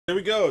Here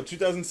we go.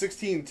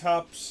 2016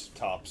 Tops.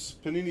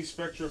 Panini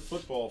Spectra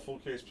Football. Full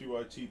case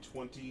PYT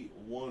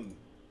 21.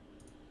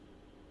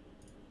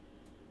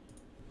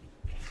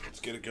 Let's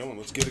get it going.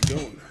 Let's get it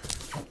going.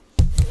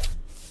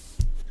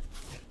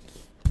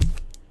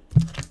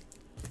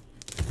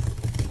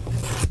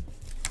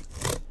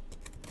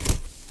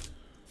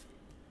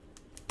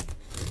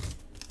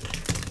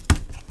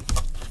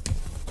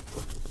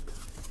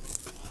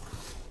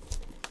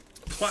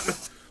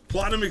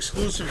 Platinum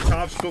exclusive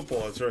Topps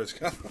football. That's right,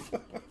 Scott.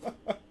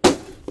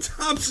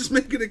 Topps is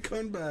making a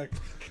comeback.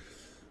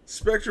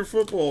 Spectra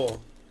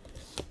football.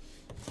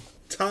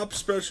 Top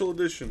special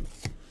edition.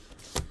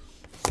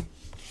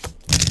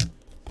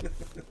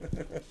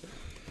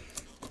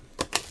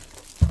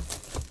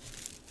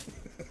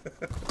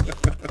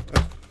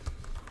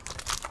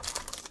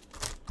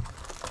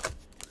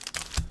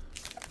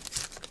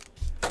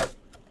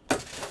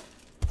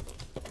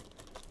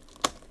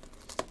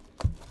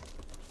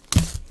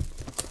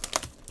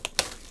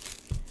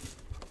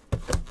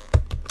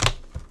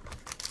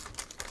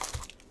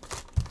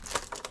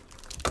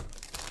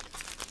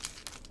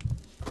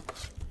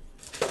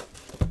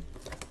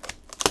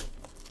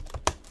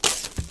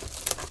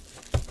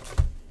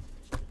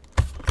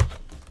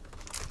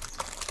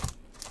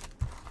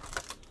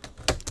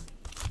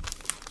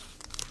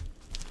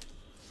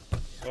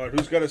 All right,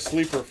 who's got a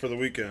sleeper for the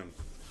weekend?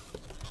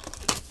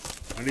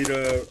 I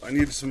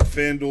need some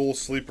FanDuel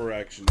sleeper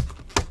action.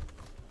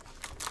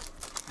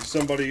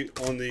 Somebody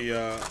on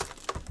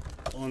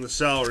the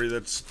salary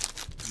that's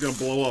gonna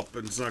blow up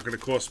and it's not gonna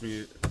cost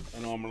me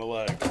an arm and a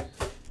leg.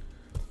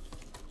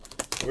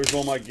 Where's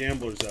all my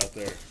gamblers out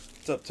there?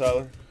 What's up,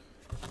 Tyler?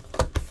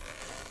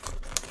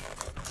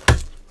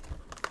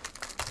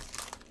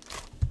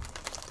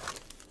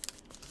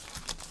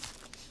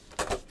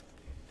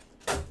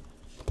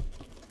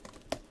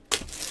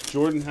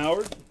 Jordan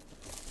Howard.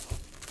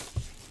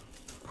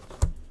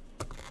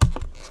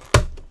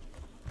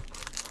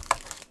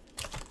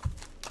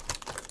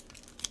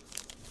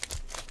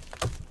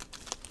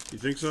 You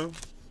think so?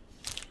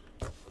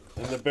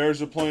 And the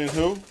Bears are playing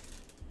who?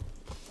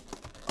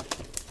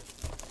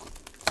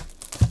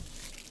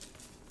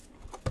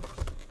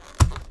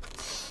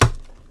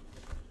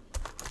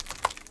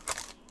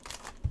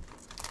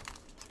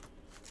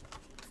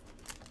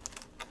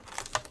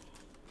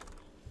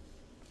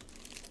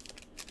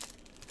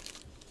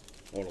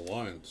 Oh, the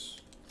Lions.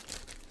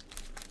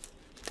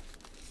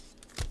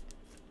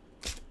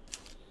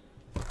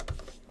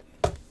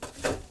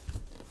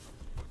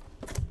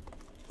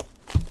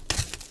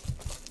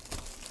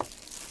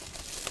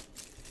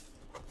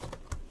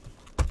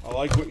 I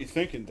like what you're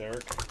thinking,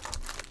 Derek.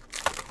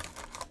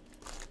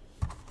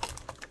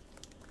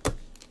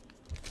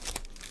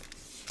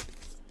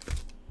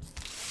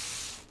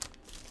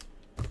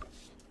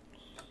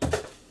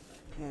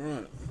 All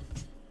right.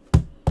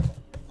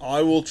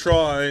 I will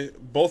try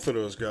both of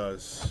those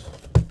guys.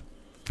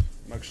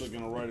 I'm actually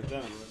going to write it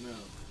down right now.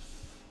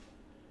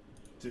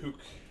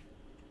 Duke.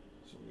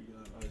 So we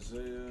got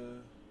Isaiah,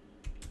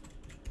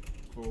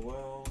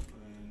 Crowell,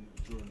 and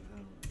Jordan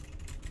Howard.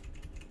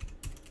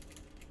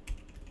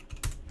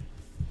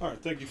 All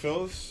right, thank you,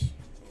 fellas.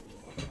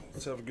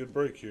 Let's have a good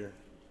break here.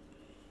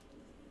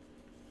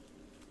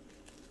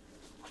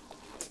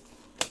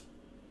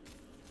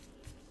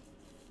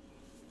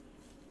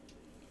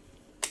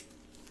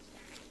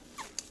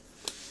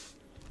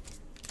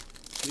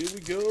 Here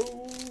we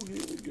go.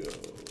 Here we go.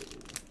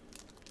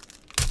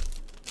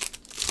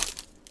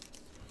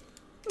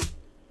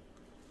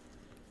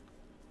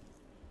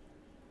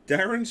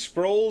 Darren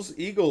Sproles,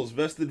 Eagles,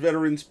 vested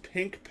veterans,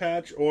 pink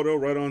patch auto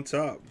right on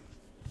top.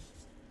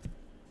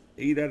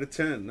 8 out of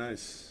 10.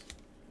 Nice.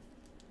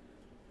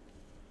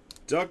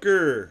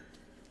 Ducker.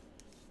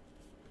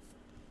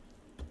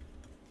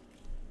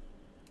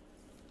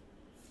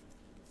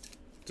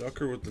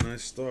 Ducker with the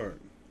nice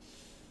start.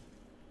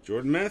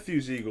 Jordan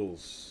Matthews,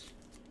 Eagles.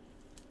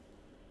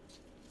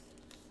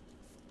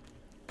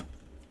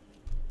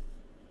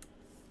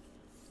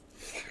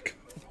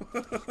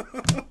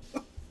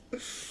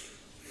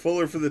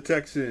 Fuller for the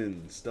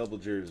Texans, double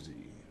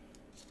jersey.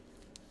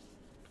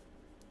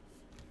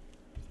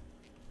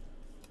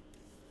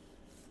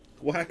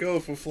 Wacko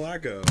for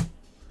Flacco.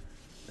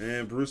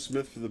 And Bruce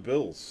Smith for the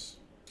Bills.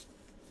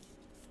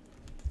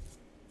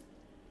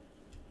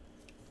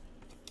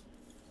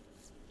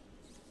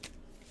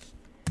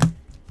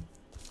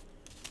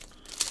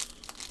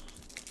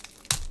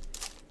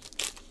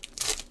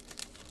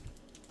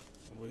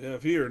 What we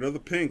have here, another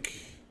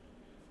pink.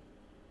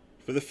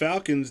 For the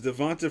Falcons,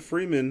 Devonta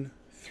Freeman,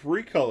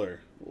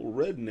 3-color. A little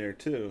red in there,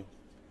 too.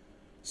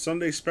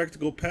 Sunday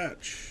Spectacle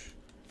patch.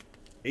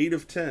 8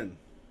 of 10.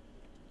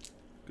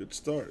 Good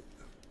start.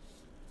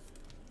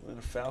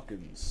 Atlanta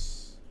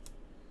Falcons.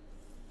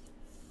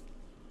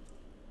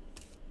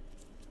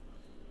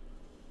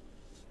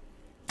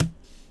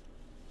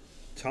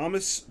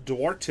 Thomas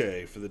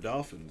Duarte for the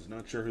Dolphins.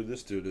 Not sure who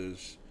this dude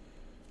is.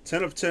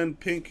 10 of 10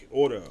 pink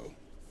auto.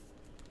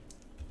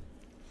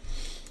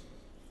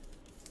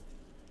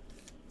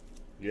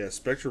 Yeah,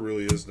 Spectra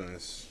really is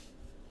nice.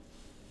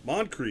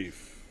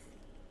 Moncrief.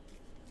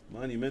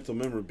 Monumental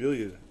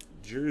memorabilia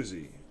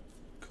jersey.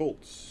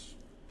 Colts.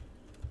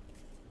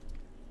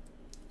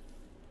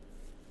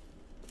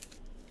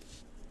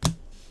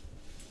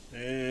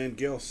 And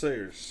Gale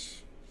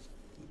Sayers.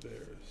 The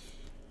Bears.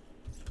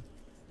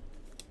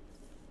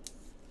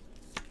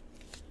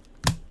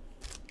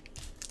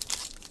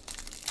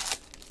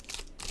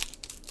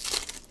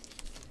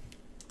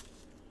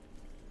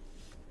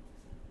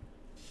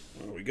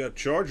 Oh, we got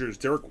Chargers.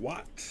 Derek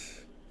Watt.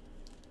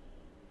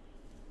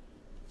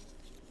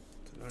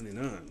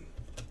 /99.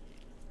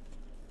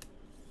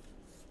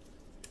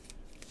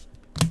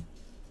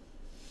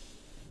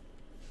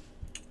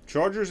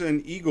 Chargers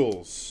and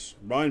Eagles.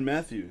 Ryan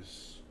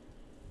Matthews.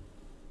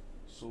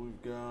 So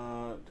we've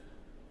got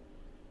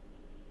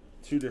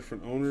 2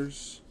 different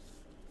owners.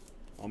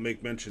 I'll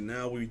make mention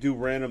now. We do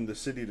random the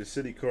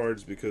city-to-city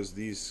cards because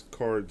these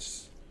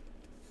cards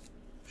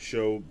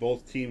show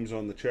both teams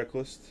on the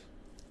checklist.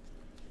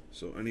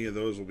 So any of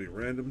those will be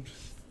randomed.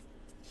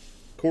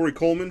 Corey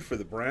Coleman for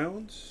the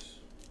Browns.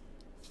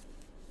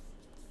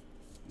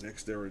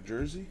 Next era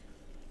jersey.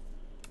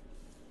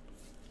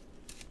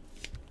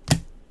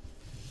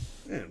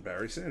 And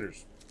Barry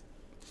Sanders.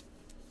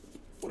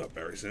 What up,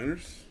 Barry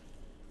Sanders?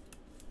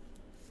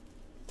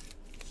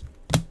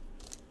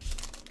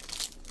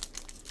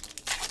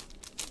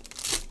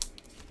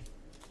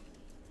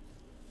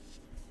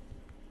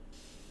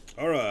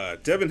 All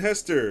right, Devin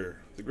Hester,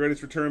 the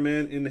greatest return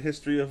man in the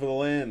history of the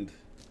land.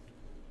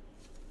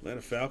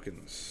 Atlanta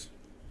Falcons.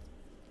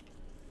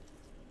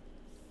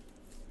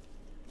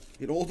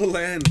 In all the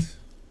land.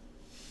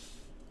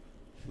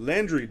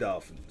 Landry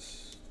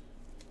Dolphins.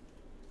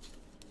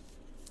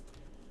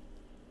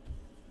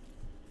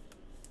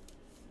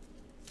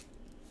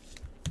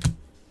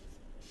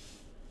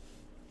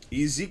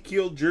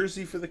 Ezekiel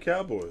jersey for the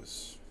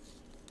Cowboys.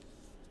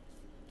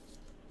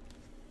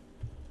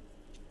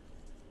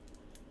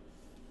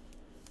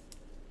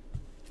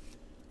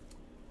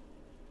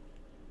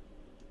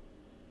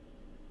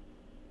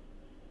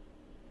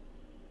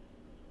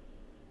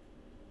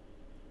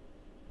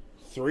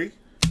 Three.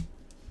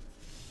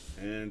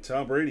 And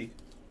Tom Brady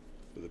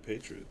for the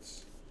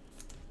Patriots.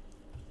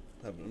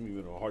 I'm even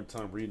having a hard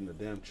time reading the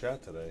damn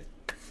chat today.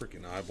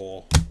 Freaking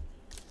eyeball.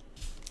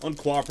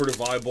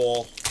 Uncooperative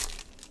eyeball.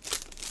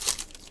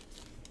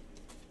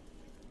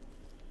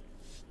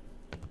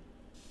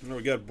 Now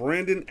we got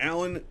Brandon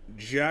Allen,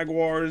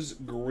 Jaguars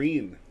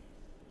green.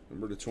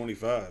 Number to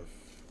 25.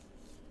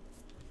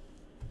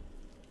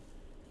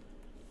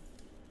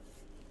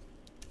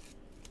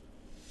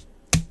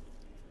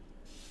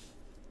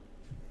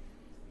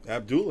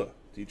 Abdullah,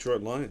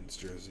 Detroit Lions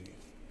jersey.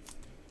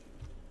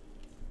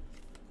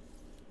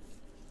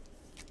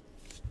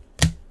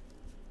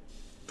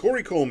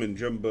 Corey Coleman,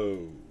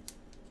 jumbo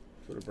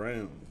for the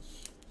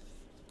Browns.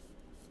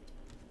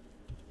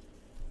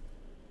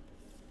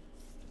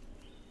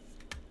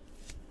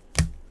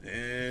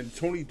 And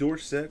Tony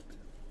Dorsett,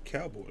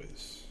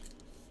 Cowboys.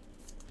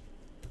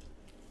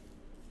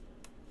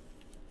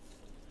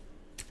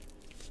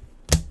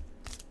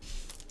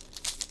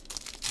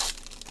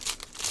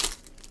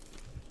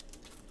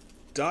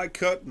 Die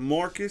cut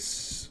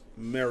Marcus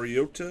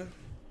Mariota,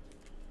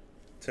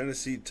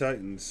 Tennessee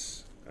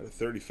Titans out of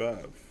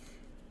 35.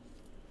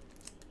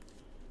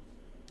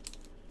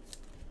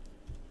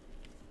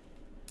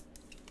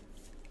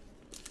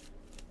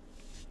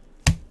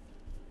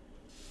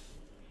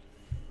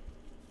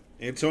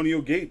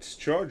 Antonio Gates,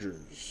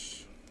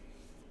 Chargers.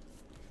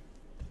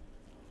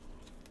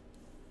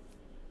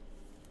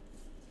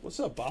 What's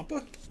up,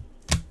 Bappa?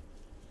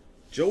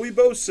 Joey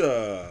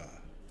Bosa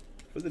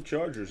for the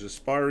Chargers,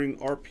 aspiring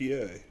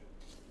RPA.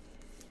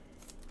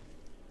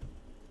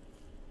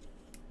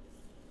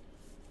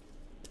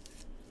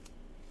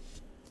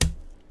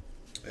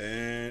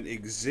 And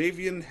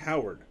Xavier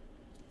Howard,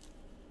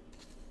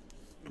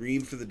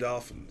 green for the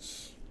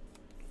Dolphins.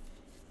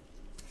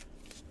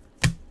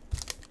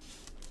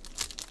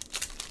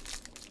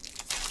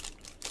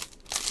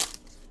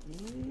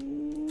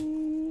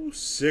 Ooh,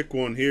 sick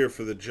one here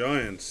for the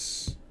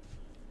Giants.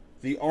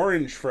 The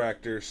Orange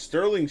Fractor,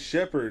 Sterling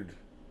Shepard,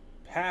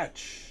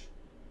 patch.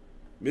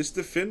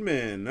 Mr.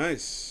 Finman,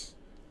 nice.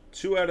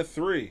 2 out of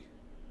 3.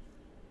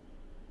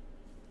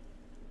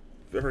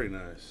 Very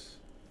nice.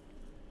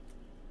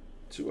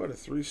 2 out of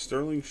 3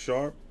 Sterling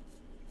Sharp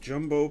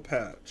jumbo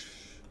patch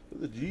for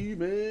the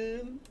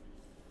G-Man.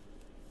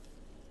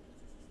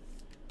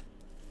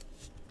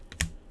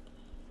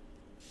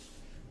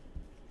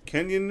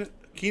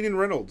 Keenan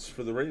Reynolds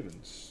for the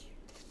Ravens.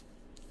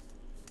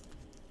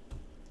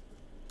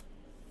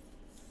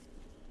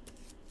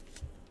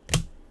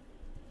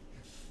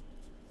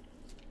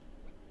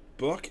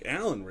 Buck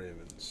Allen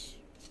Ravens.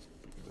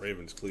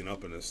 Ravens clean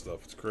up in this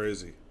stuff. It's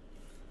crazy.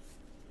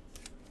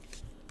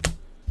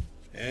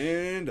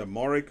 And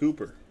Amari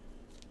Cooper.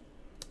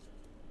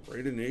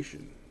 Raider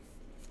Nation.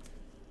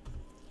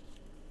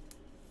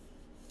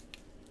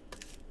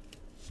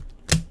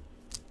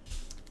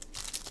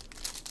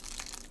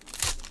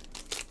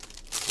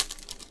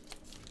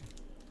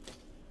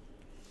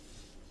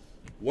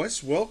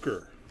 Wes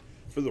Welker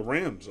for the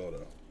Rams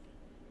auto.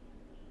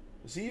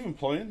 Is he even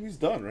playing? He's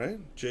done, right?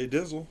 Jay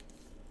Dizzle.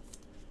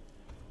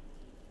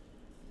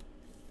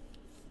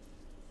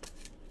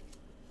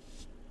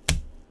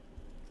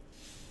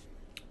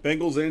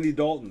 Bengals, Andy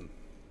Dalton.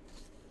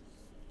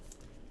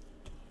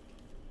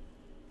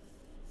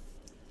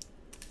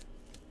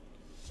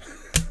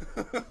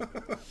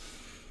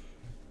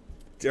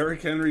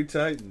 Derrick Henry,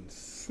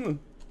 Titans.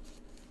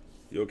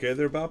 You okay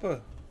there,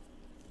 Papa?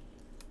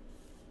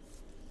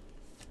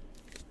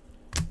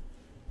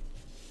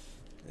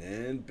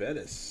 And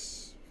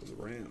Bettis for the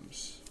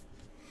Rams.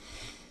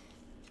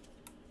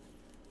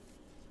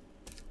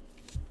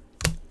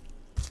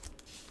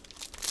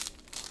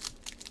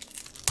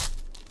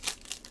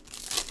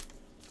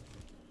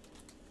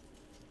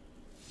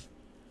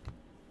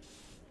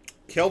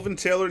 Kelvin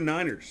Taylor,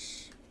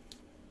 Niners.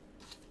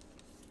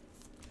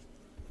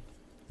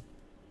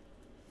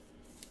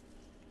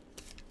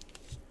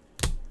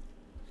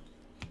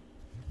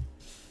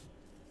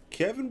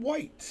 Kevin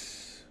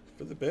White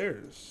for the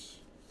Bears.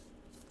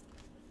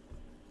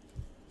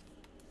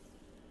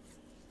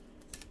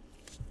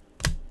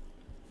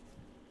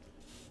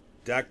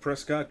 Dak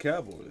Prescott,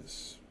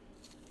 Cowboys.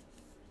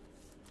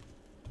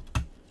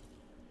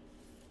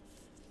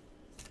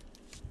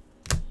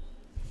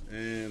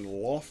 And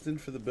Lofton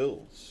for the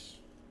Bills.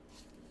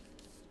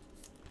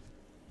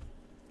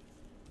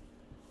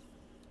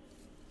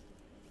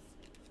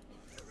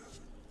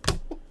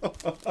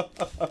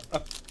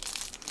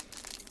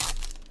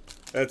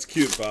 That's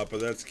cute, Papa.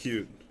 That's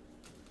cute.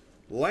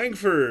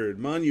 Langford,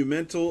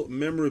 monumental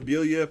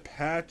memorabilia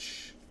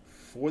patch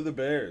for the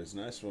Bears.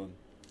 Nice one.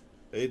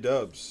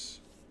 A-Dubs.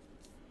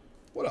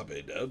 What up,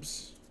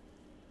 A-Dubs?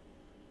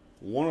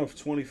 1 of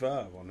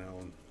 25 on that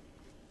one.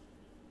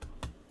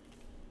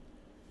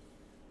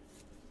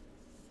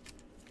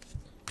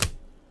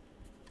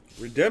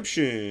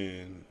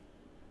 Redemption.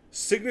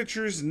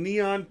 Signatures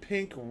neon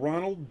pink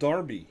Ronald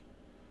Darby.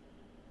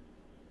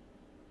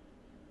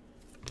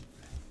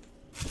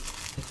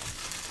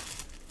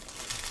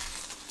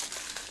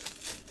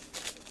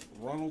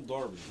 Ronald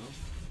Darby,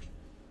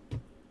 huh?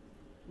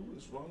 Who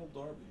is Ronald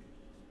Darby?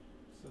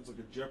 Sounds like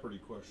a Jeopardy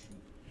question.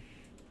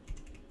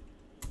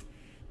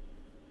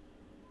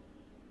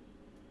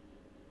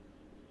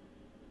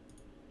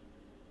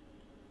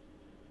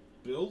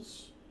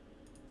 Bills?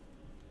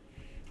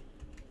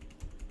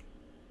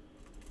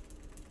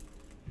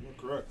 You're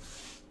correct.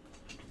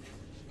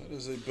 That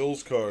is a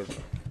Bills card.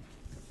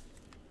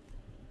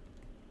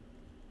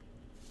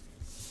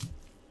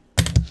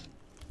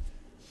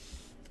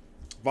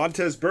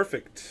 Vontez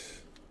Perfect.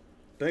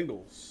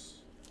 Bengals.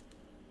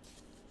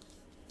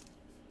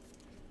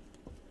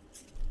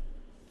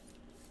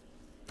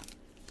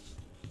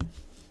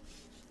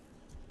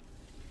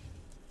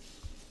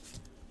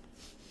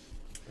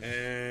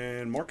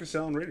 And Marcus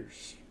Allen,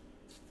 Raiders.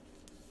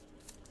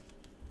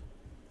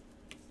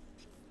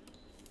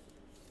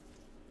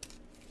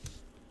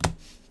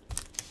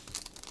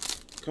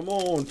 Come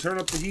on, turn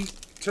up the heat.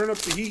 Turn up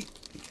the heat.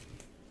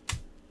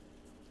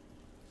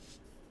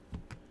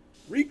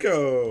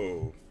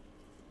 Rico.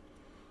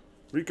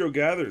 Rico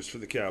Gathers for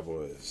the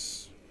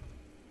Cowboys.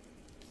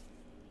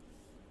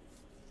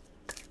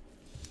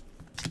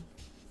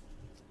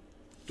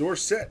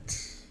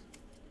 Dorsett.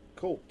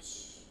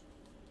 Colts.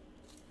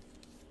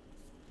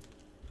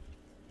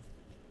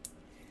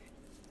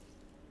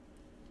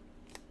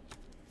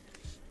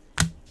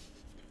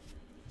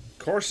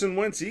 Carson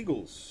Wentz,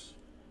 Eagles.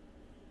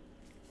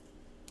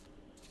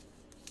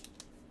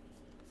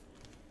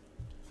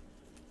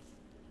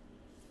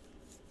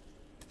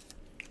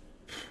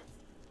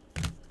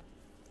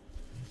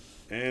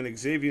 And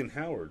Xavier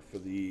Howard for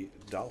the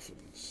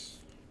Dolphins.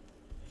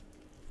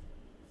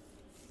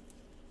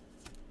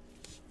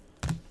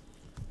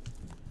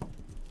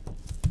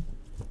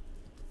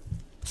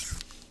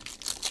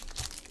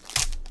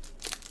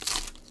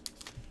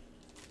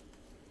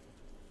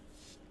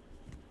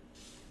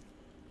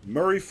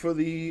 Murray for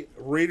the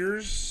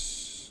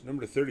Raiders,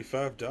 number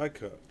 35 die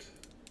cut.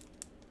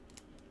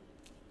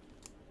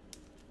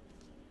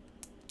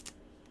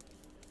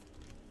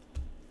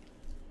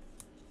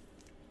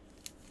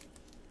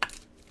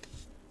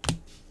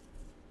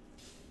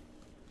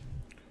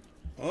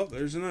 Oh,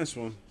 there's a nice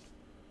one.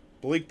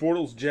 Blake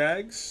Bortles,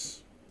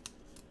 Jags.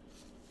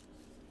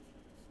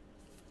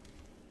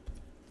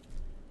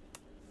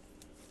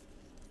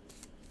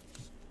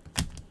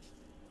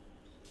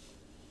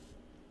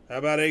 How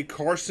about a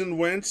Carson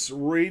Wentz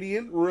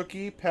Radiant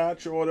Rookie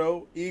Patch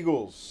Auto,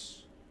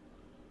 Eagles?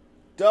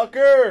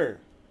 Ducker!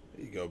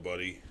 There you go,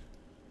 buddy.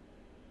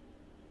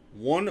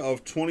 1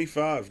 of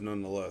 25,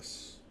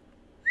 nonetheless.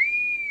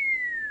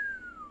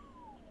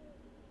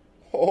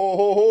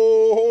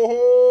 Oh!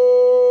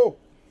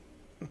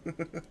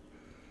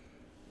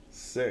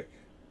 Sick.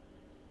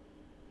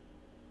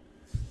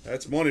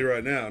 That's money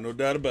right now, no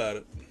doubt about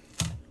it.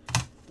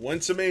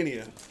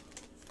 Wentzmania.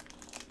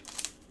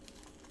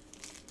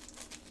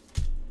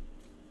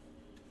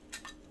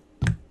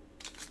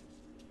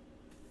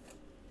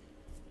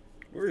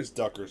 Where is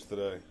Duckers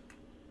today?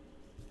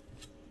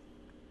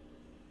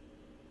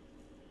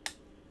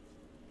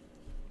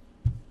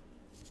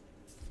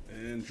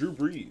 And Drew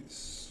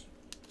Brees.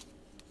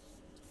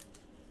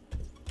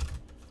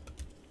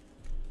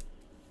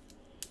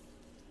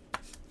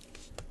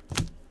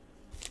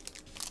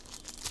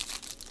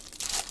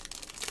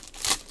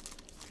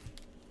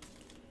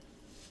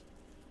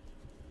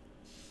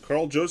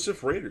 Carl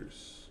Joseph,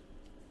 Raiders.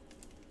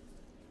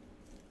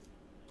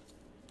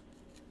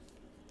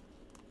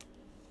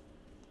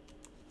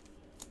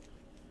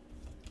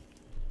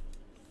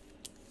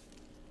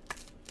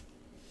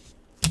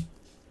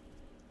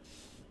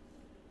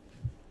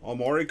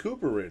 Amari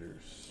Cooper,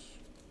 Raiders.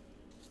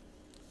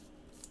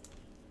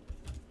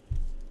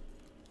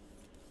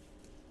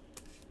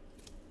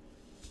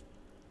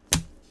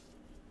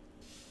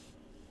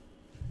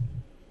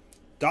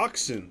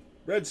 Doxson,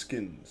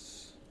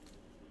 Redskins.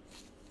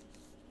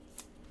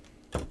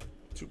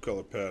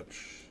 2-color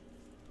patch.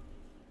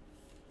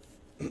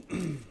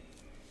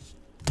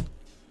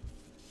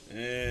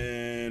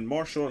 And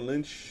Marshawn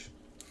Lynch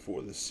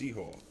for the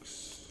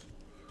Seahawks.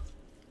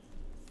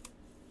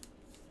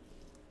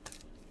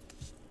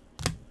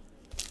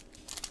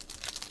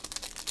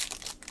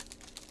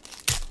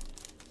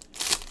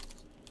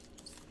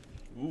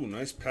 Ooh,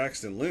 nice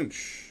Paxton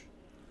Lynch.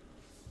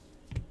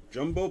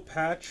 Jumbo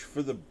patch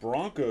for the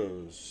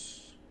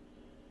Broncos.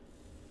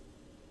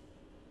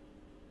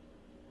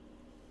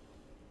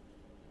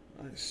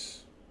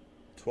 Nice.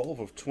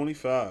 12 of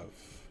 25.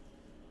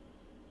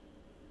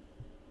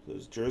 Is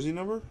his jersey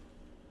number?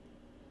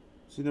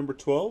 Is he number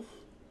 12?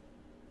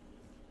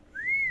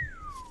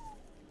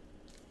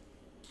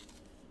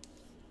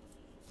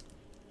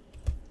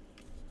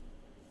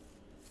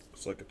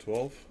 Looks like a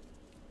 12.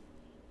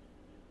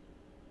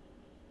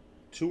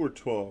 2 or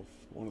 12,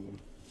 one of them.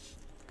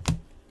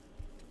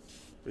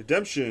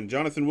 Redemption,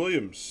 Jonathan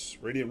Williams.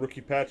 Radiant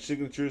rookie patch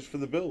signatures for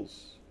the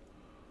Bills.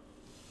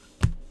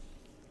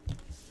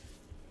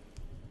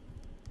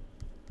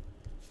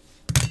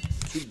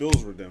 Two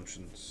Bills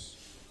redemptions.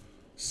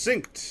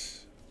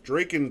 Synced,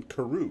 Drake and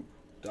Carew,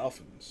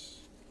 Dolphins.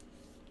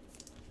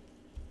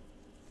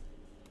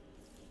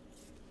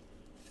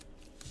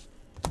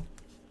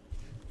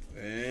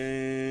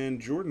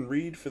 And Jordan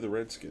Reed for the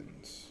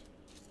Redskins.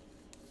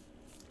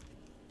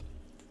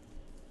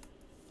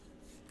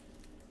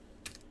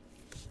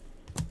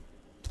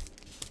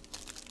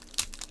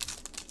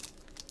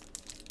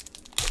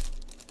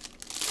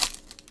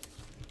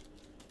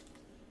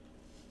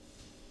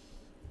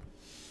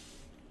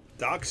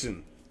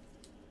 Doxson.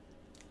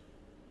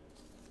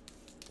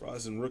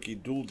 Rosin rookie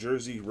dual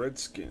jersey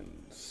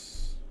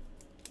Redskins.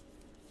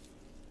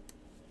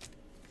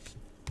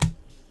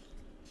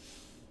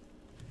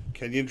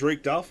 Kenyon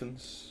Drake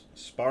Dolphins.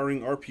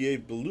 Aspiring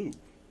RPA Blue.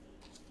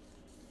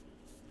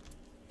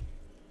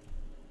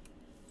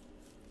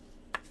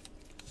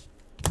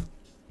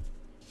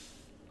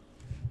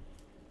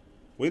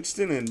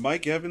 Winston and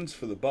Mike Evans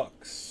for the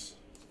Bucks.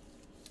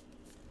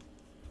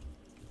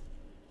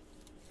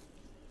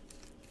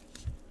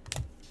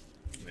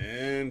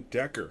 And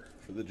Decker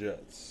for the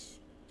Jets.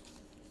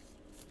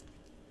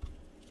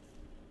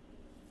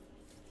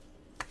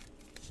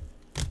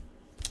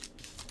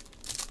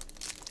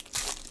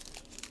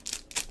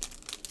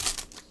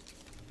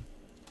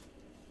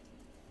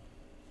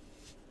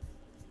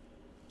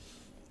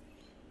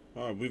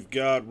 All right, we've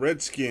got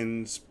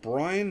Redskins,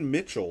 Brian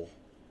Mitchell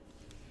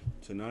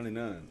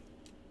 /99.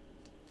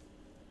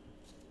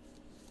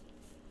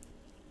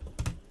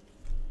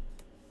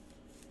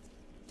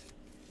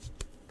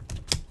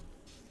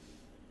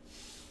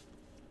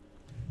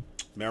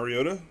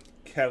 Mariota,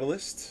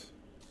 Catalyst,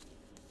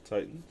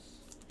 Titans.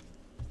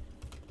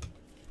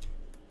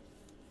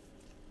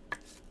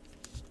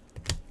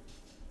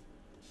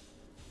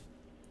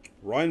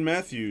 Ryan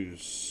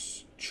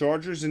Matthews,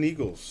 Chargers and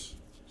Eagles.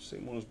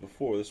 Same one as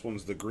before. This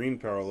one's the green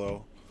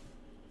parallel.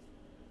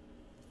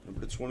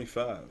 Number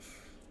 25.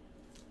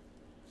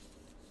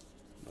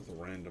 Another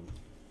random.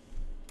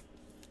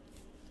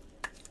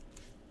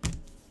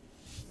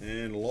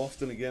 And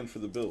Lofton again for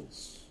the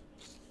Bills.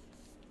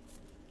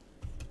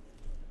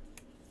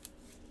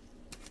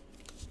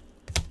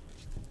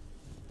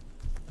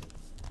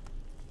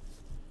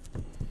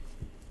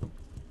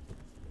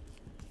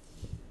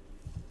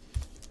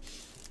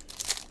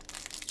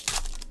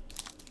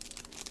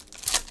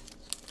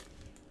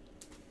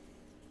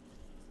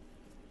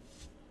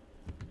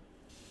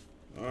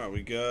 All right,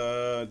 we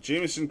got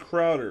Jamison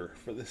Crowder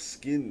for the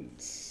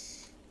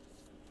Skins.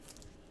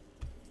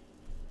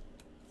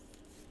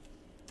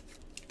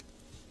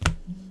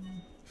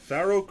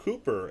 Pharaoh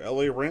Cooper,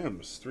 LA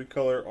Rams,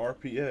 3-color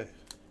RPA.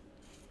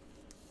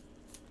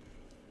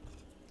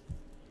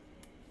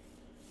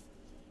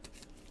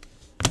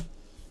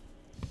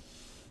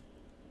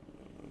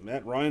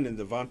 Matt Ryan and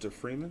Devonta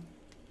Freeman.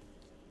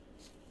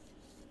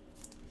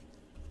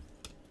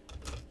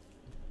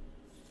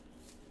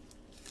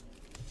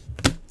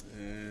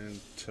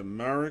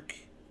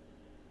 Tamarick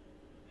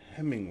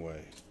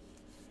Hemingway.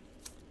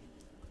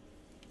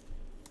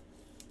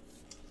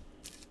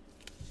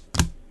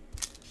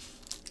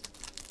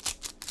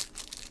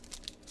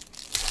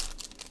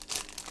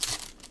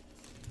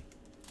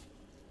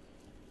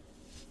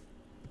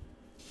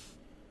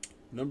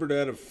 Numbered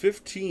out of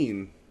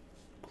 15,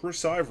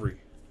 Chris Ivory,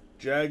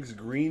 Jags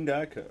green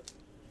die cut.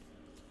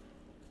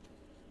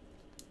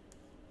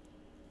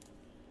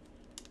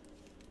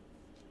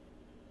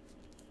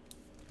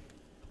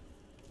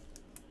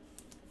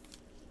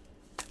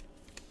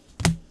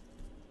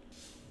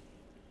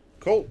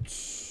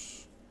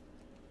 Colts,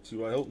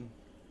 T.Y. Hilton.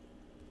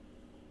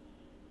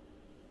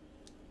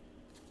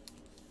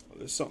 Oh,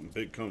 there's something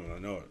big coming, I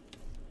know it.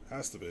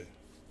 Has to be.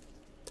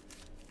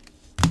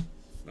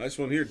 Nice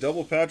one here.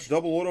 Double patch,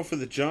 double auto for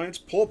the Giants.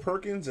 Paul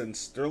Perkins and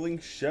Sterling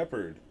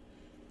Shepard.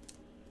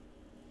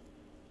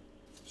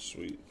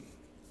 Sweet.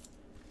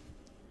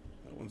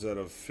 That one's out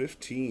of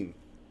 15.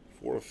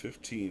 4 of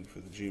 15 for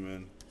the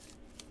G-Men.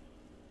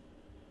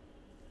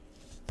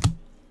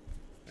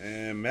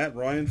 And Matt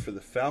Ryan for the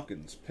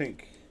Falcons.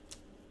 Pink.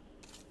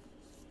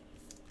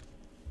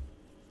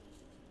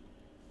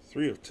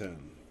 3 of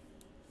 10.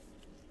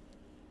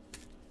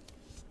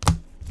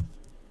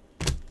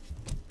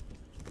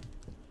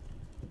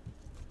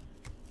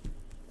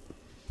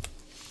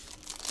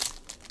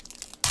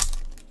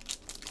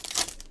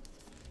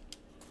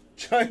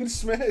 Giant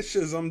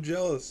smashes. I'm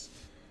jealous.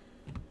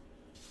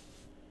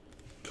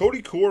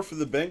 Cody Core for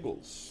the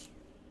Bengals.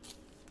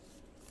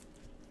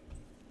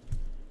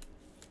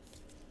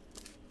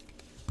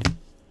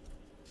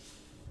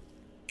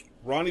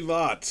 Ronnie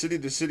Lott, City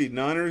to City,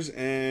 Niners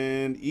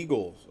and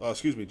Eagles.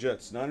 Excuse me,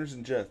 Jets. Niners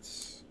and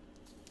Jets.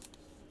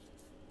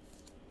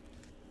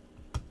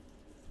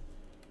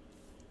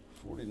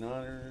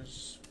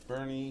 49ers,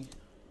 Bernie.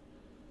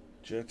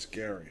 Jets,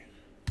 Gary.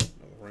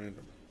 Another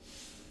random.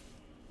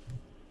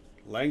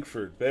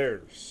 Langford,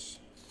 Bears.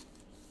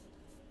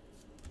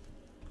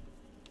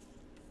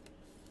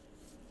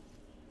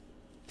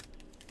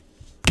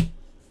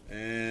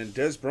 And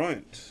Des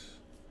Bryant,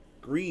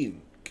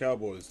 green,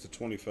 Cowboys to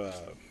 25.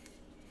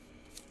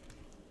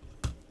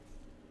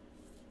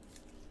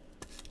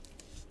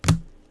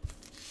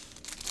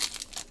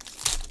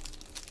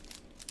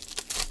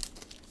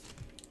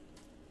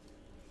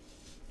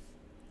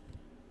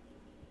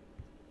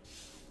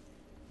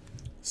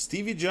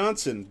 Stevie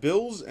Johnson,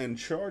 Bills and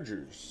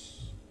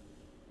Chargers.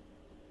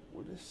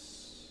 What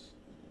is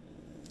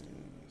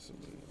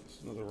somebody else?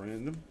 Another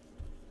random.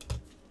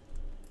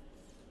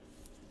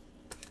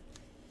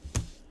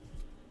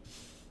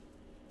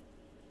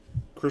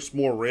 Chris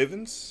Moore,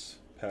 Ravens,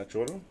 patch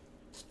auto.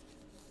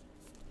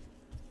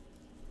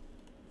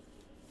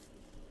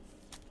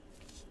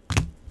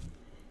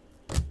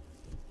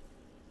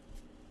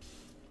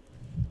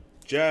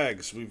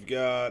 Jags, we've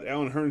got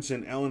Allen Hurns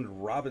and Allen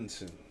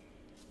Robinson.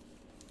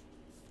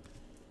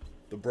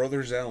 The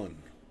brothers Allen.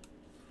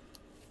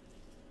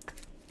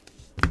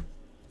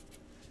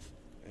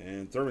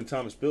 And Thurman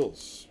Thomas,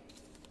 Bills.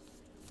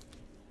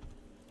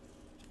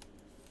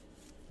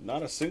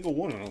 Not a single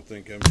one, I don't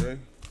think, MJ.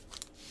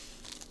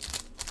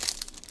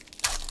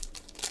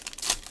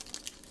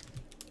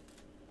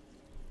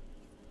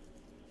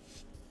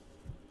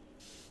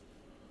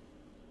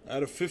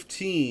 Out of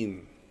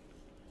 15,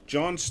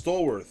 John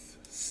Stallworth,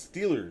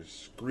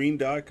 Steelers, green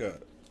die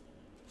cut.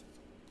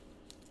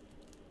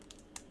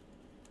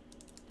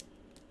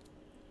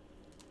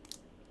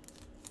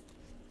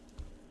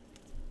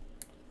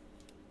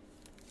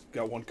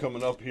 Got one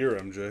coming up here,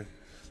 MJ.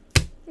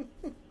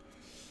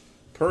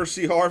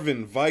 Percy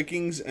Harvin,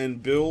 Vikings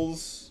and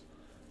Bills,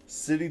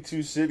 City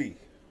to City.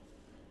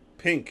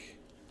 Pink,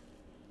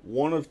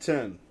 1 of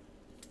 10.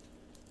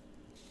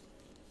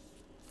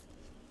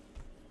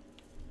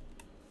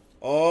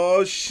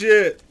 Oh,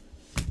 shit.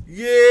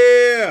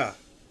 Yeah.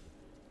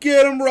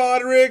 Get him,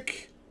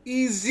 Roderick.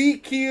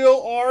 Ezekiel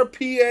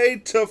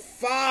RPA to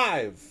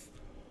 5.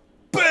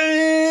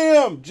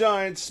 Bam!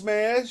 Giant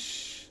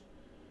smash.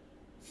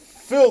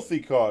 Filthy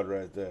card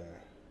right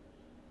there.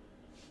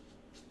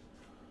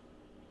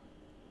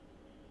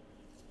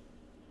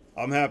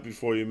 I'm happy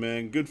for you,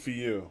 man. Good for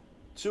you.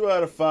 2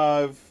 out of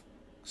 5.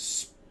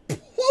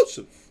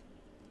 Explosive.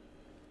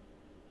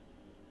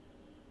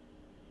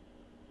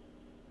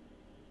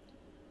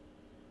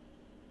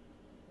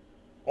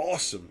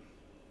 Awesome.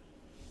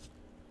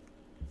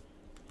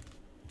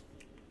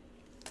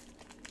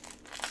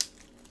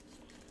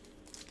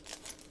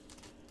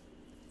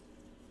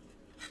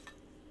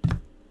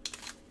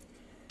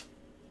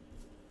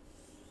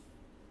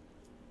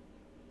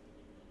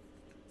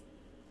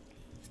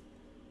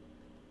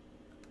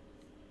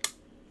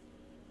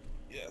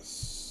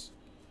 Yes.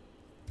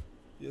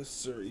 Yes,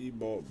 sir,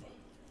 E-Bob.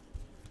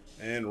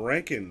 And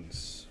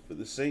Rankins for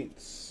the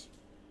Saints.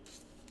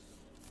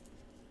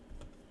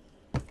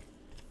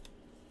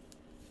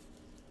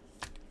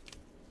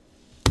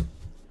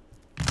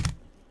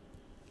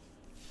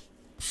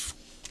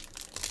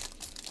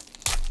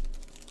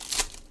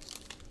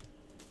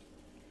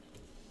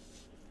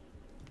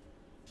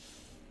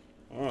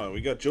 Alright,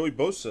 we got Joey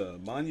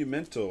Bosa,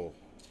 Monumental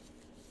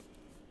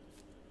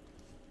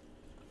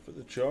for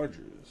the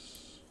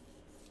Chargers.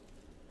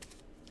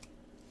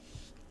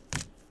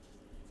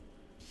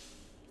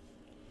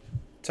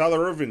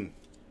 Tyler Irvin,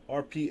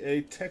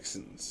 RPA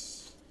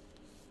Texans.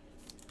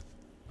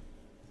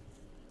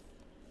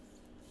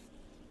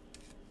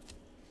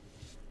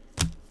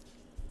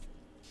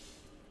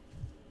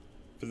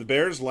 For the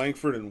Bears,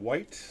 Langford in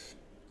white.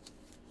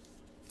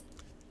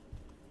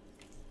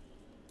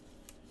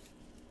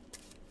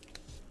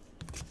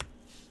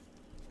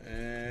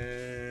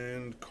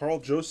 And Carl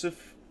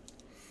Joseph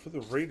for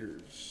the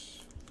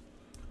Raiders.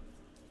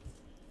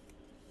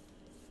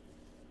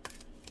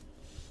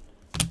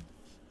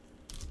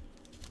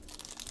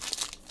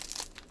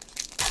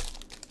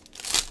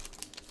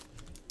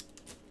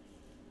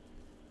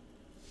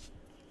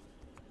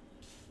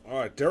 All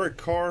right, Derek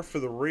Carr for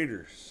the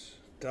Raiders.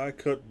 Die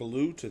cut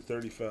blue to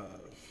 35.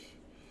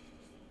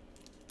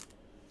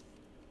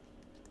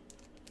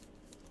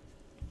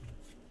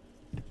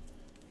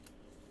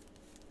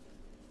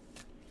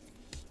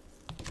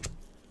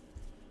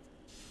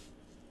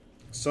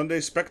 Sunday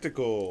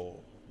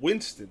Spectacle.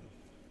 Winston.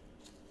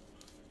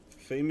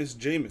 Famous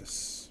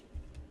Jameis.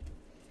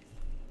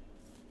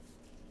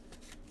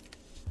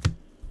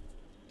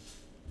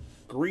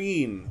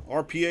 Green.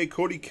 RPA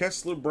Cody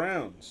Kessler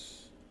Browns.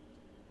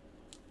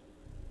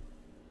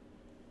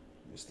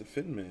 Mr.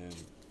 Finman.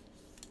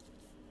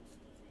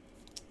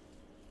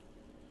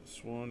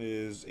 This one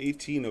is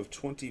 18 of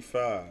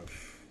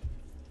 25.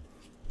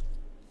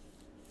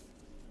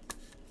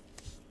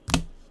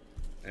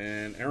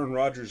 And Aaron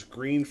Rodgers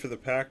green for the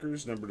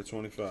Packers, number to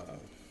 25.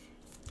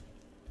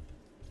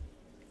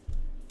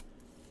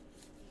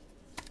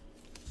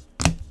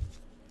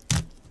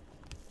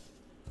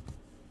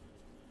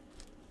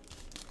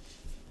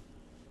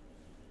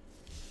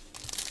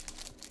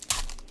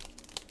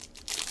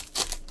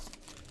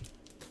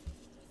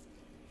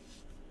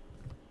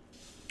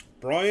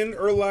 Brian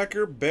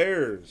Urlacher,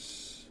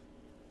 Bears.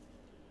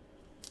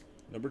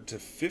 Numbered to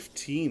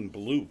 15,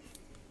 blue.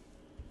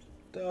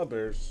 Duh,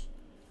 Bears.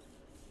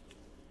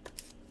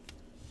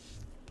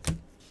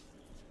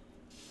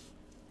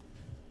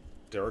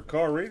 Derek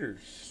Carr,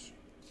 Raiders.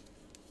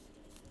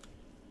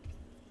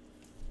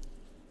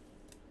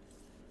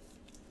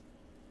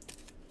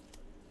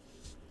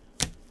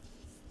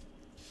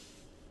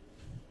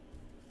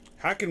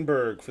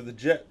 Hackenberg for the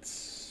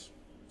Jets.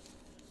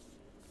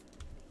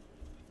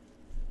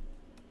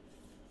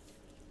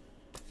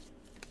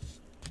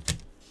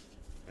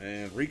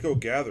 And Rico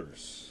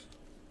Gathers.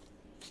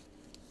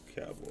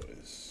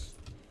 Cowboys.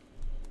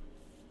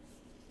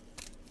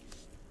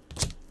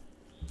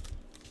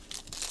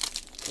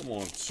 Come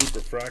on,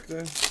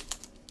 Superfractor.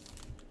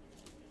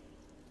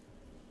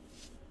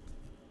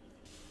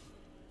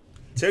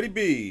 Teddy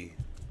B.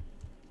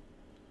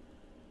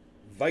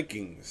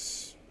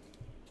 Vikings.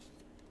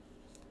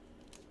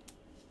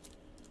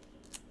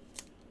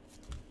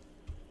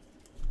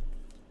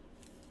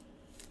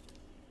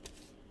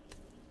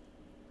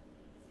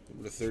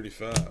 Number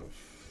 35.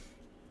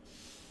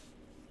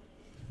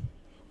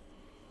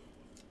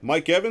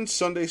 Mike Evans,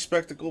 Sunday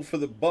Spectacle for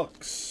the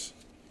Bucks.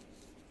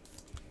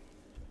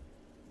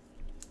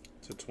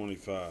 To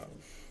 25.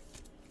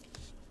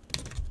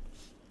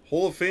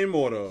 Hall of Fame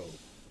auto.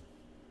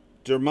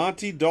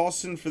 Dermontti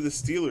Dawson for the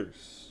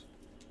Steelers.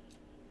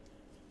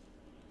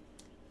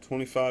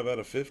 25 out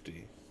of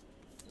 50.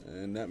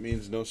 And that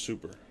means no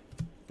super.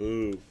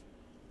 Boo.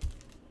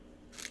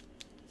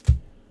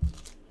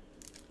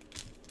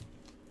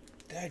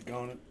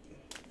 Daggone it.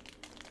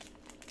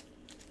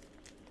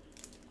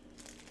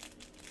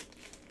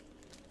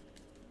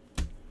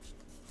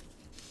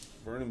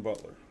 Vernon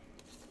Butler.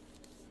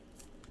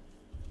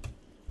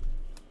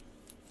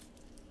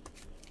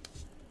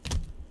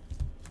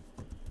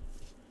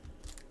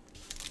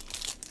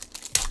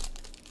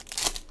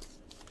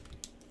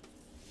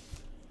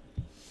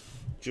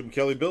 Jim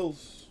Kelly,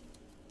 Bills.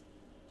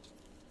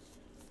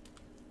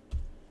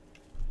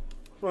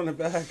 Run it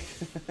back.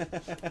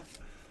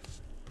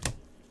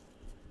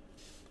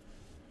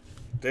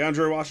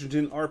 DeAndre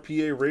Washington,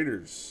 RPA,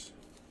 Raiders.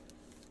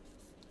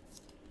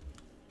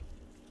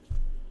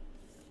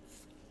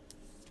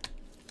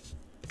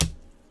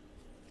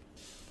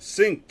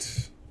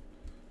 Synced.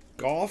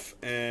 Goff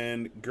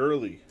and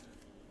Gurley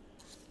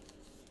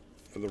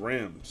for the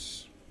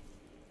Rams.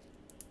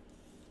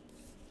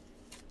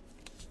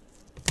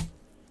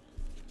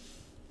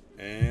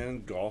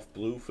 And Goff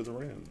blue for the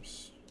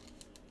Rams.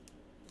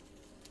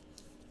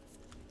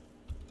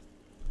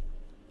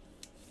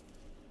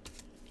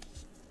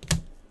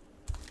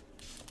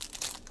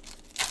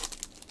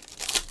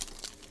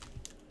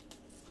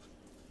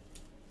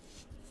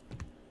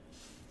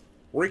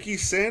 Ricky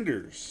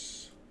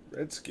Sanders,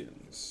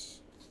 Redskins.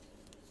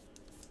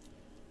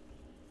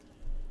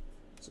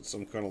 Is it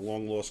some kind of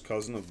long-lost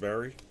cousin of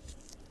Barry?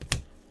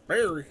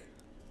 Barry.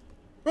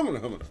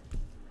 Humana.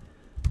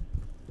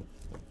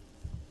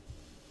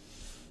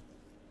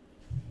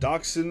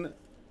 Doxson,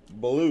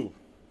 blue,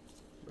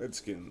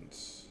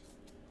 Redskins.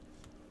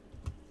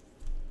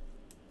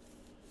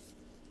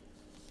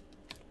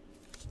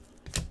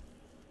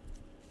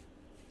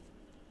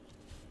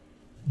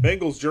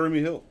 Bengals,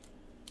 Jeremy Hill.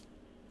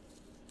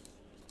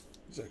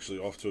 He's actually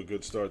off to a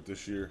good start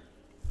this year.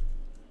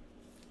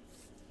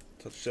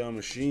 Touchdown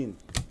machine.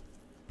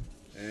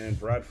 And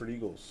Bradford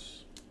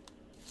Eagles.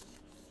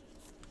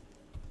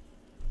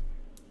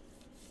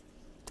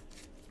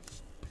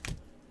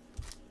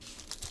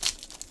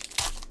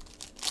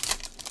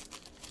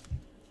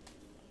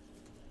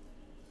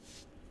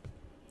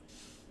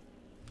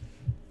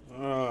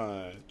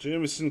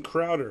 Jamison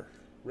Crowder,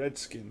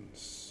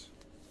 Redskins.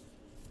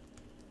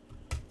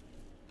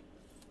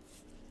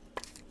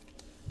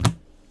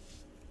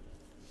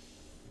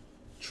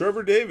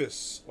 Trevor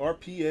Davis,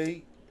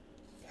 RPA,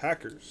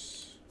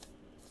 Packers.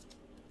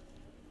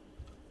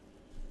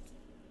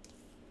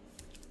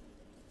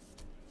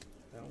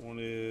 That one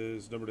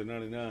is number to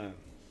 99.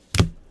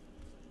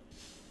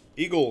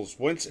 Eagles,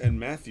 Wentz and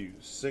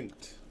Matthews,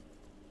 synced.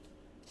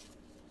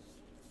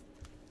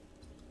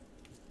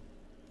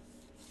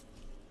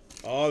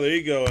 Oh, there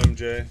you go,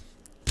 MJ.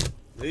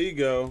 There you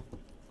go.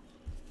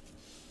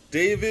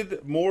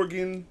 David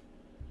Morgan,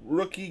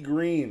 rookie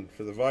green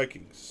for the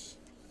Vikings.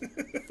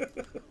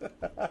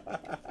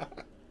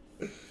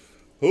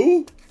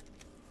 Who?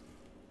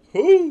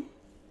 Who?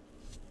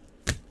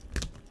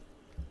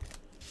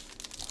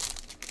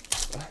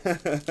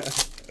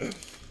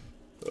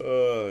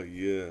 Oh,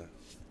 yeah.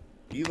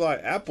 Eli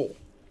Apple.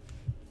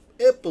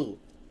 Apple.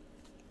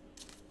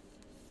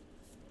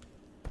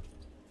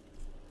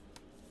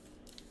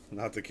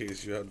 Not the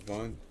case you had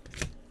fun.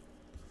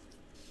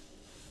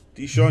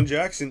 Deshaun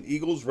Jackson,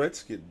 Eagles,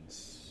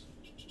 Redskins.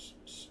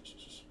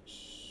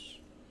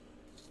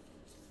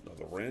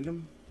 Another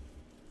random.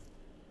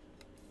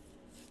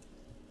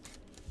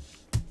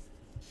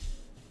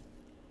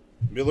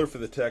 Miller for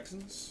the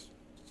Texans.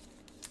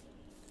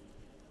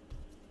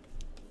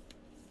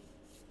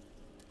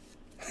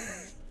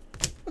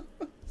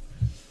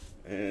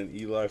 And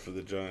Eli for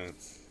the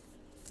Giants.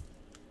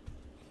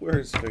 Where are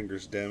his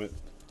fingers, damn it?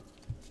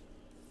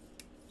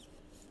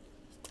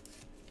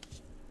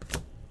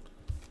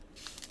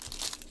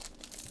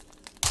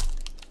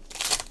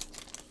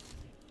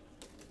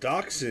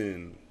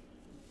 Doxson.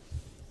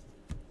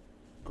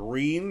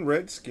 Green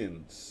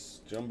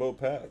Redskins. Jumbo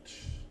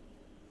patch.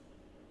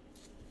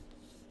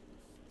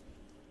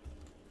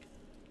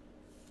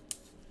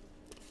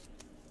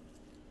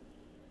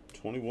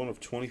 #21 of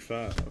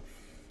 25.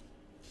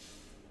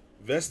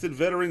 Vested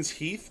Veterans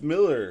Heath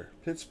Miller.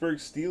 Pittsburgh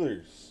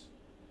Steelers.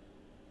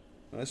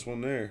 Nice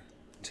one there.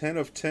 10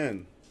 of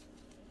 10.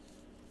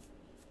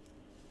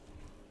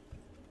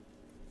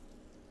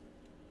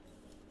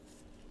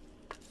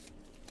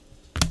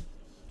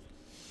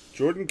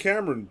 Jordan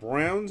Cameron,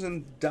 Browns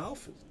and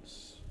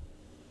Dolphins.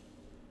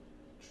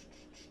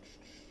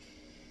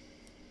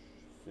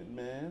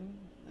 Finman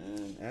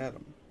and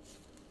Adam.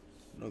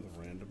 Another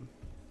random.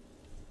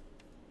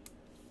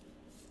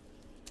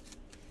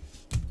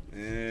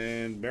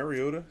 And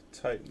Mariota,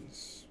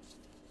 Titans.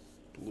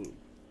 Blue.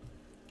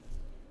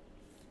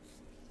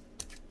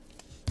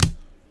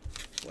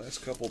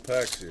 Last couple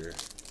packs here.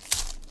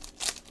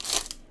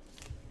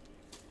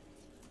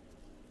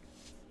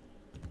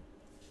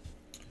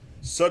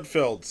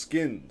 Sudfeld,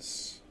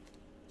 Skins.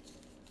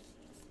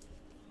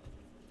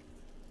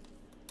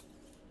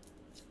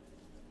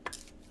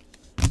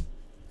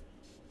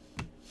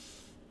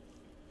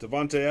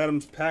 Devontae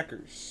Adams,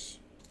 Packers.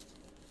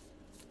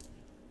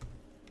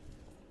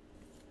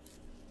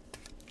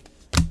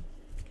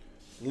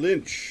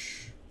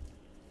 Lynch,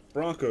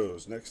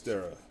 Broncos, next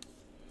era.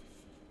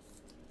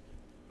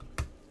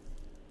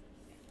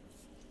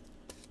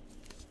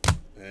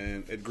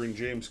 And Ed Green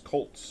James,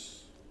 Colts.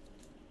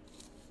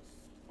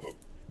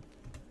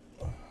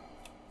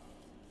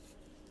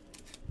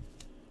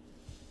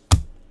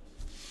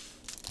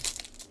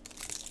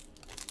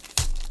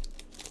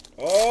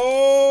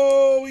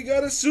 Oh, we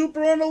got a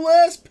super on the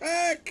last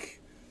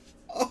pack.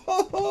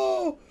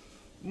 Oh,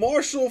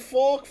 Marshall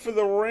Faulk for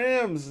the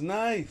Rams.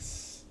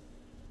 Nice.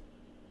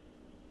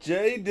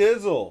 Jay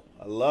Dizzle.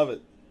 I love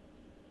it.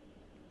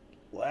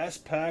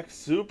 Last pack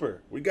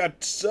super. We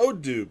got so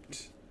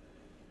duped.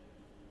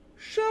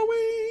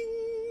 Showing.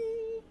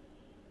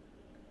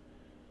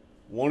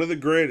 One of the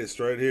greatest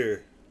right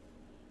here.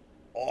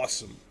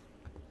 Awesome.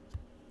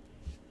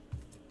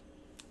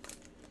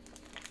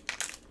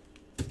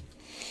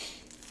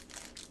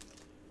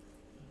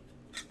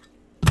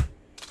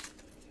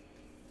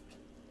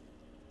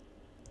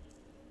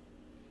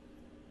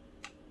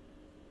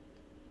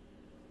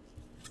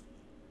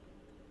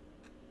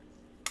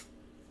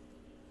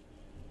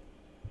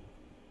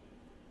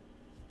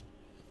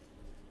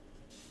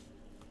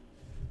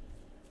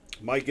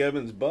 Mike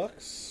Evans,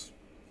 Bucks.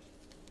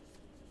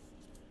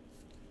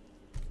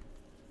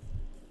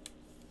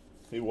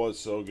 He was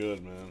so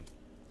good, man.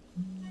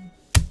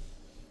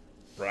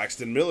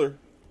 Braxton Miller,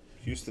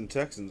 Houston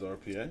Texans,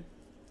 RPA.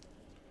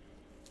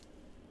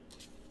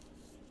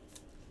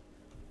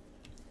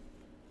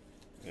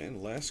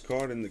 And last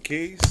card in the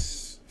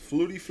case,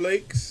 Flutie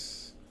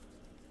Flakes,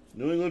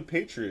 New England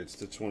Patriots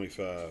to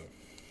 25.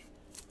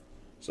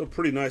 So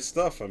pretty nice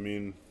stuff. I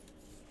mean,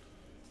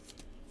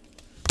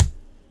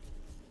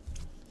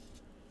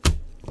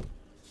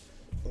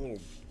 a little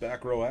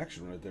back row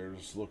action right there,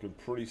 just looking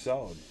pretty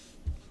solid.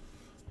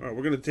 All right,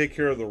 we're going to take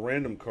care of the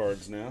random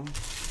cards now.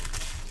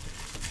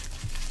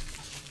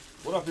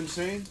 What up,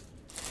 Insane?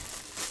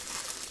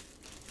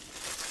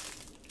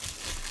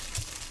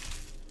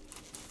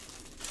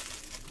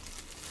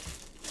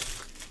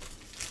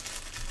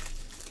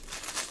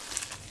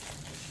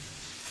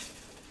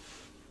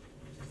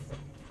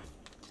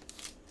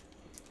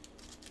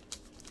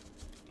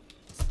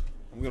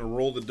 we're gonna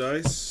roll the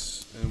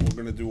dice, and we're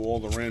gonna do all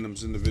the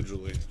randoms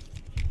individually.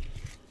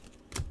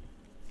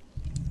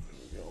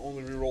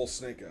 Only re-roll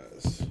snake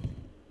eyes.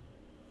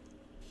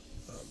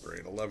 Oh,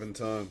 great, 11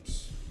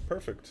 times.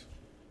 Perfect.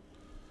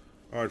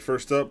 All right,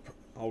 first up,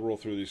 I'll roll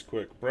through these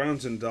quick.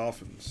 Browns and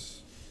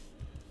Dolphins.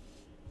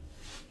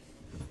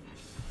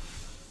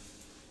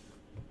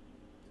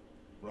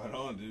 Right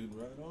on, dude.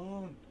 Right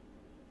on.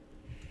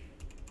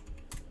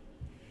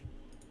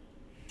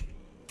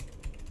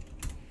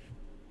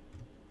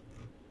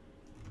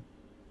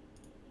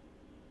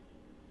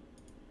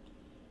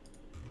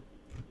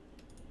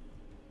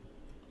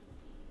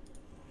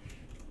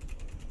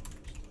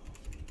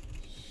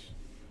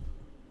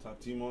 Top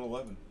team on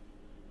 11.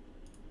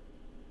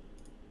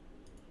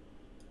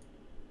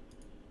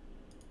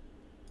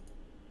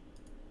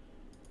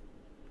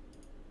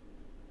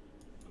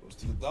 Goes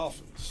to the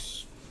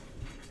Dolphins.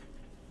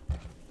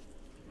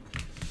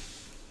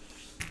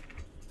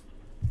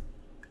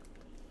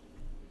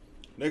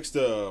 Next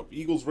up,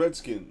 Eagles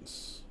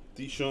Redskins.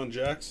 Deshaun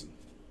Jackson.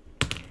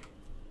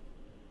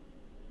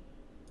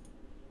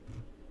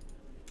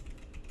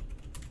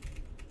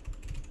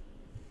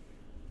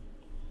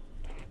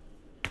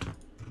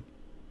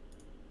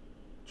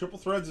 Triple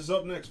Threads is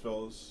up next,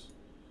 fellas.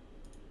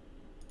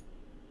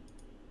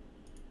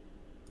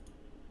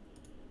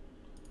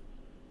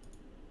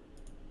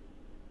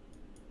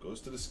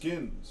 Goes to the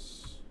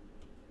Skins.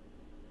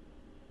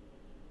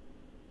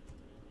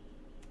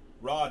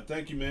 Rod,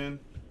 thank you, man.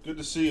 Good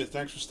to see you.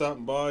 Thanks for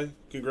stopping by.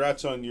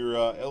 Congrats on your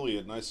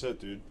Elliott. Nice hit,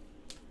 dude.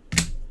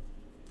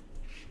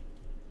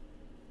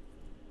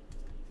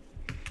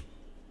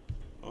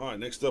 All right,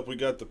 next up we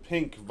got the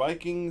pink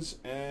Vikings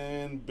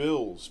and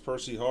Bills.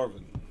 Percy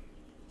Harvin.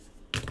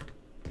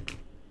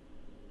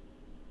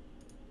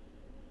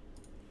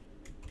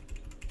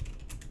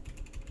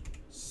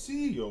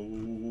 See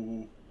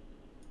yo.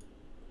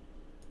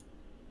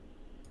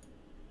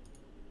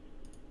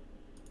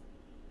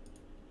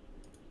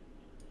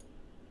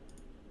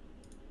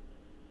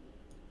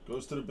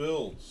 Goes to the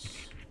Bills.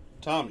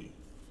 Tommy.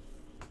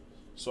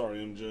 Sorry,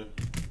 MJ.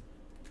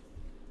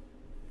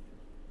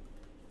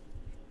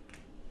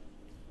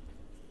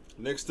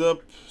 Next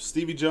up,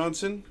 Stevie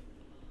Johnson.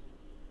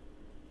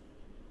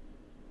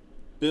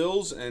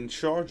 Bills and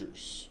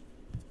Chargers.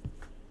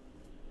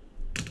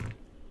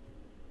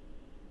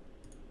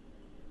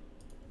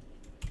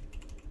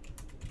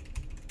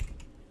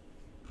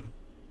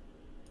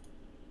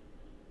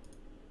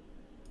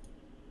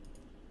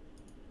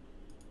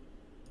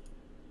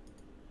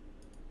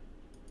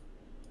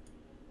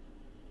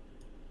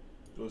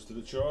 Goes to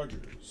the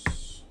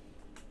Chargers.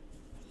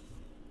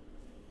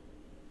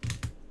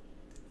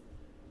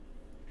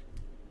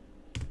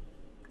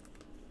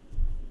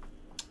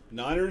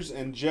 Niners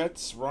and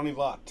Jets, Ronnie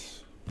Lott.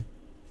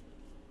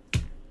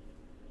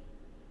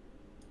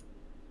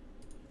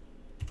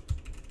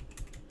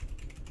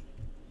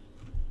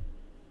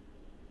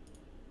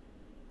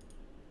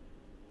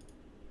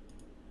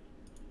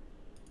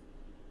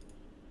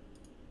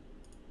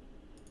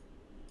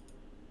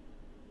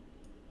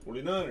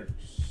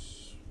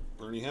 '49ers,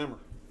 Bernie Hammer.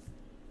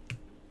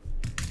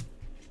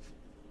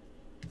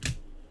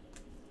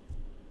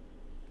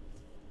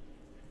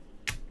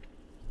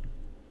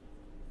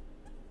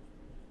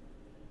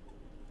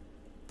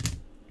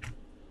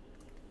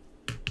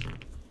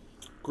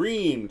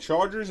 Green,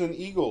 Chargers and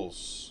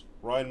Eagles,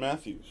 Ryan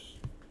Matthews.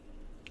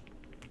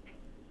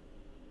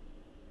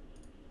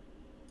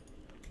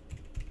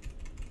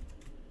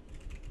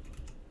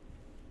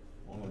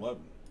 On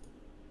 11.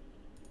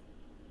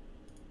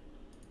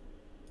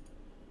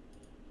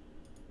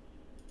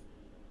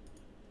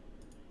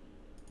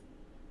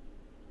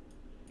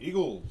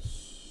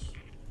 Eagles,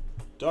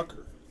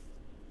 Ducker.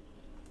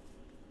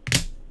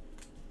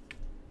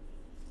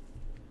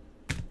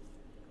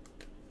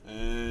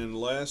 And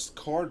last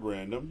card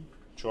random,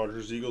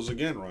 Chargers, Eagles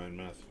again, Ryan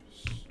Matthews.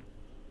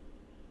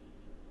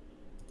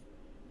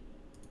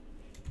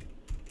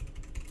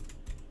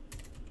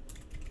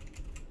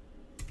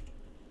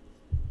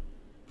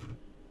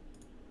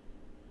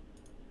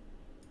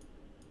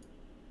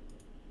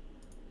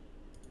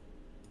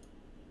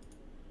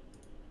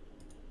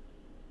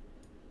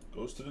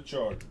 Goes to the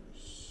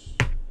Chargers.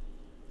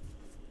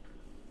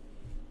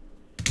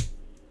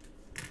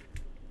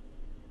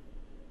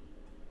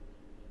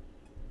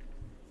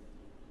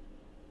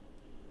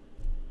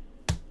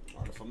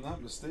 All right, if I'm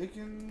not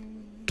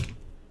mistaken,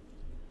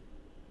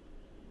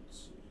 let's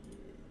see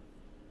here.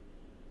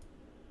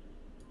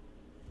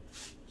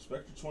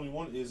 Spectra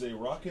 21 is a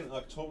Rockin'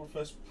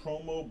 Oktoberfest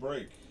promo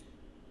break.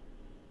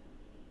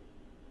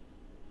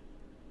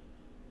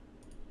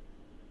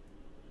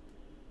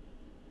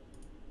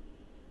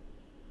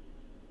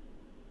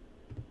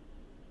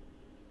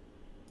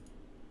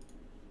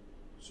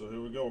 So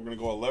here we go. We're going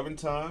to go 11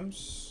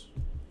 times.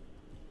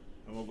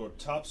 And we'll go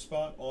top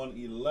spot on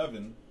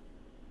 11.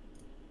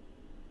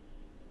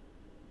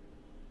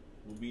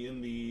 We'll be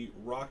in the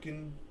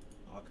Rockin'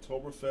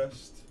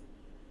 Oktoberfest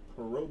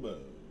Promo.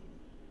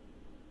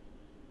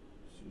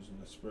 Just using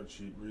my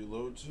spreadsheet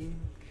reload to.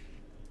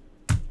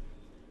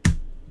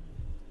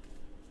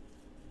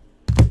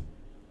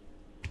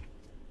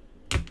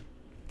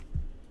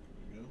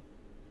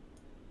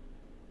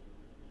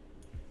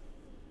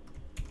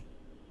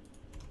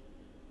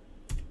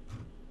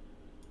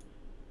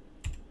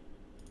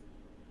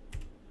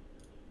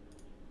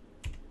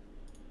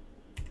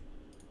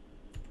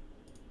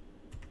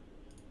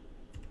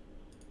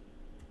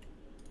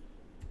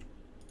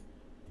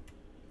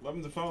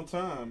 11th and final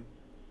time.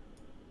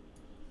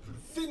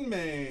 Thin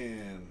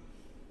Man.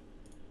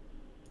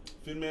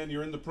 Thin Man,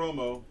 you're in the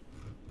promo.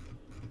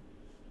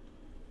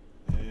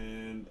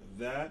 And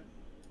that,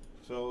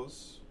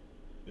 fellas,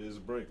 is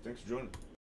a break. Thanks for joining.